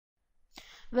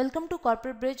Welcome to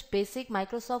Corporate Bridge Basic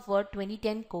Microsoft Word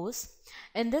 2010 course.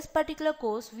 In this particular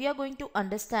course, we are going to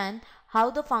understand how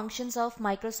the functions of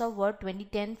Microsoft Word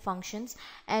 2010 functions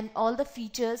and all the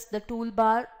features, the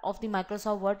toolbar of the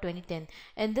Microsoft Word 2010.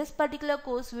 In this particular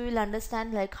course, we will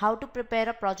understand like how to prepare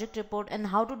a project report and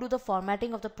how to do the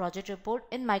formatting of the project report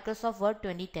in Microsoft Word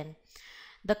 2010.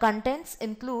 The contents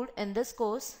include in this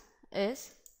course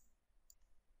is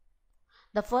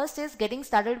the first is getting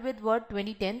started with Word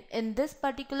 2010. In this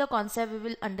particular concept, we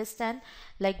will understand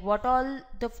like what all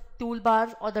the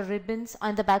toolbars or the ribbons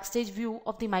on the backstage view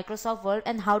of the Microsoft Word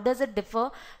and how does it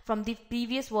differ from the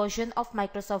previous version of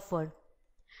Microsoft Word.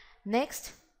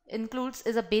 Next includes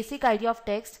is a basic idea of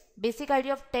text. Basic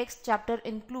idea of text chapter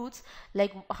includes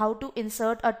like how to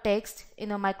insert a text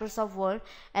in a Microsoft Word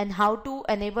and how to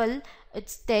enable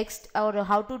its text or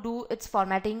how to do its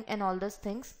formatting and all those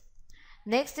things.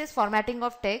 Next is formatting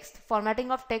of text. Formatting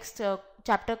of text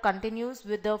chapter continues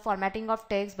with the formatting of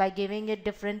text by giving it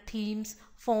different themes,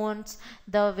 fonts,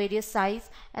 the various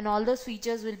size, and all those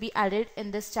features will be added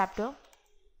in this chapter.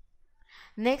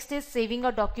 Next is saving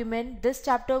a document. This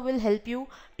chapter will help you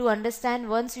to understand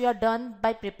once you are done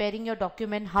by preparing your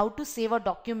document how to save a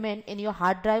document in your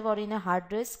hard drive or in a hard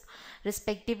disk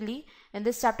respectively. In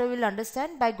this chapter we will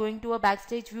understand by going to a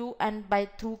backstage view and by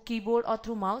through keyboard or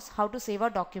through mouse how to save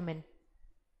a document.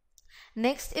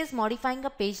 Next is modifying a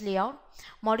page layout.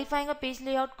 Modifying a page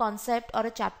layout concept or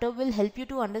a chapter will help you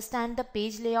to understand the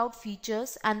page layout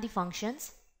features and the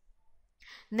functions.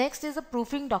 Next is the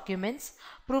proofing documents.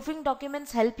 Proofing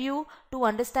documents help you to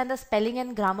understand the spelling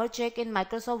and grammar check in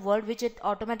Microsoft Word, which it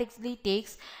automatically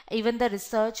takes, even the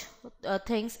research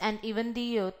things and even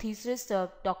the thesis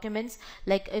documents,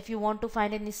 like if you want to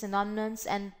find any synonyms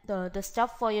and the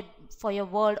stuff for your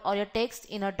word or your text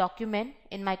in a document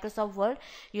in Microsoft Word,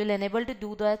 you'll enable to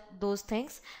do those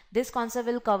things. This concept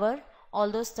will cover all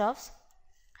those stuffs.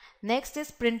 Next is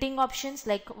printing options,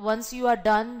 like once you are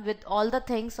done with all the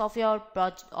things of your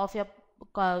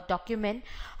document,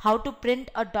 how to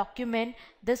print a document.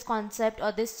 This concept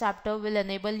or this chapter will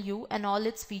enable you and all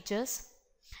its features.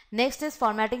 Next is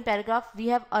formatting paragraph. We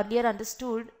have earlier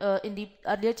understood in the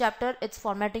earlier chapter it's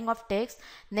formatting of text.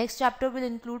 Next chapter will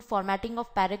include formatting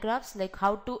of paragraphs, like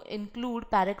how to include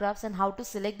paragraphs and how to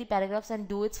select the paragraphs and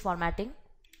do its formatting.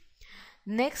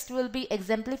 Next will be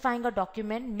exemplifying a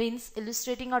document, means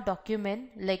illustrating a document,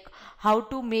 like how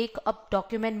to make a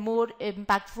document more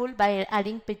impactful by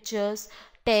adding pictures,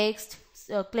 text,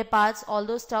 clip arts, all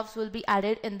those stuffs will be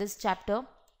added in this chapter.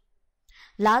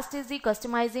 Last is the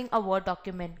customizing a Word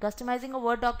document. Customizing a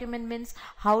Word document means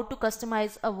how to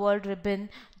customize a Word ribbon,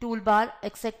 toolbar,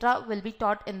 etc. will be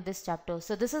taught in this chapter.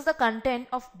 So this is the content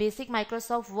of basic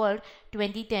Microsoft Word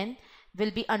 2010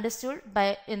 will be understood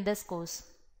in this course.